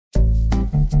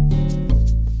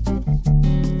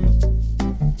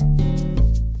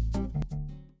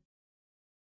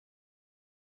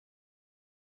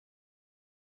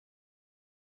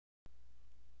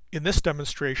In this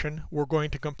demonstration, we're going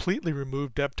to completely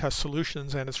remove DevTest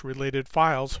Solutions and its related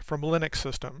files from a Linux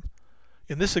system.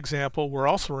 In this example, we're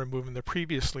also removing the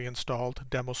previously installed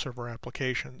demo server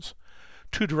applications.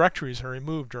 Two directories are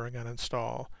removed during an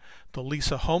install: the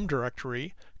Lisa home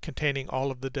directory, containing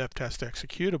all of the DevTest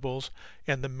executables,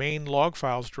 and the main log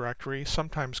files directory,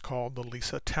 sometimes called the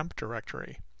Lisa temp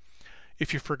directory.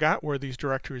 If you forgot where these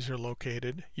directories are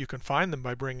located, you can find them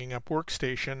by bringing up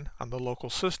Workstation on the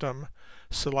local system,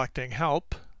 selecting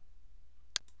Help,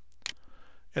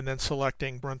 and then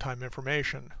selecting Runtime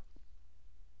Information.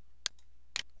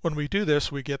 When we do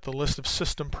this, we get the list of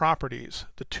system properties.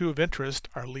 The two of interest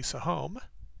are Lisa Home,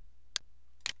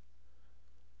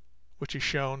 which is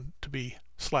shown to be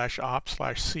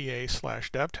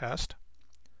 /op/ca/devtest,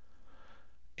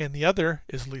 and the other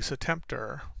is Lisa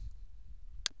Tempter,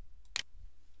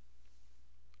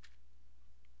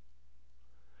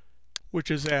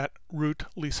 which is at root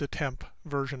Lisa temp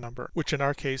version number, which in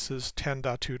our case is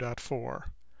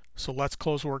 10.2.4. So let's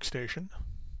close Workstation.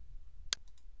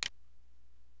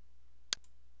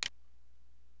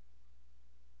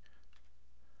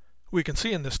 We can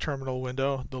see in this terminal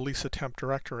window the Lisa temp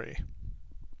directory.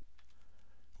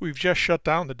 We've just shut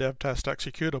down the DevTest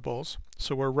executables,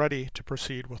 so we're ready to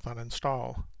proceed with an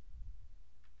install.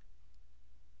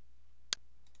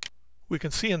 We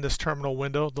can see in this terminal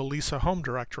window the Lisa home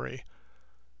directory,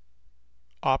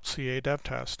 opca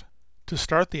devtest. To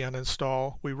start the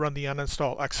uninstall, we run the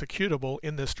uninstall executable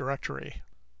in this directory.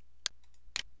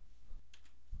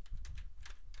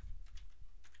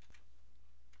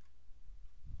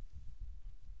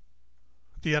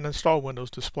 The uninstall window is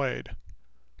displayed.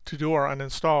 To do our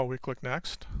uninstall, we click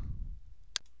Next.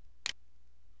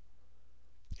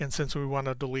 And since we want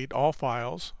to delete all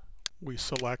files, we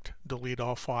select Delete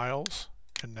All Files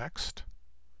and Next.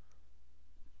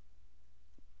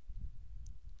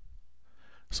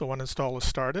 So uninstall is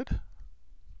started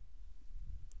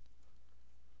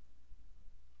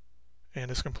and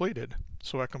is completed.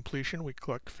 So at completion, we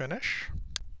click Finish.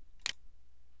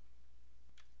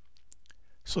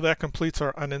 So that completes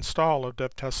our uninstall of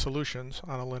DevTest Solutions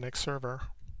on a Linux server.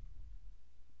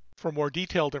 For more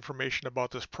detailed information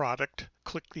about this product,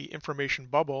 click the information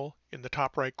bubble in the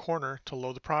top right corner to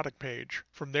load the product page.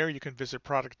 From there, you can visit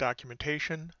product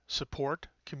documentation, support,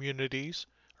 communities,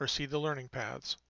 or see the learning paths.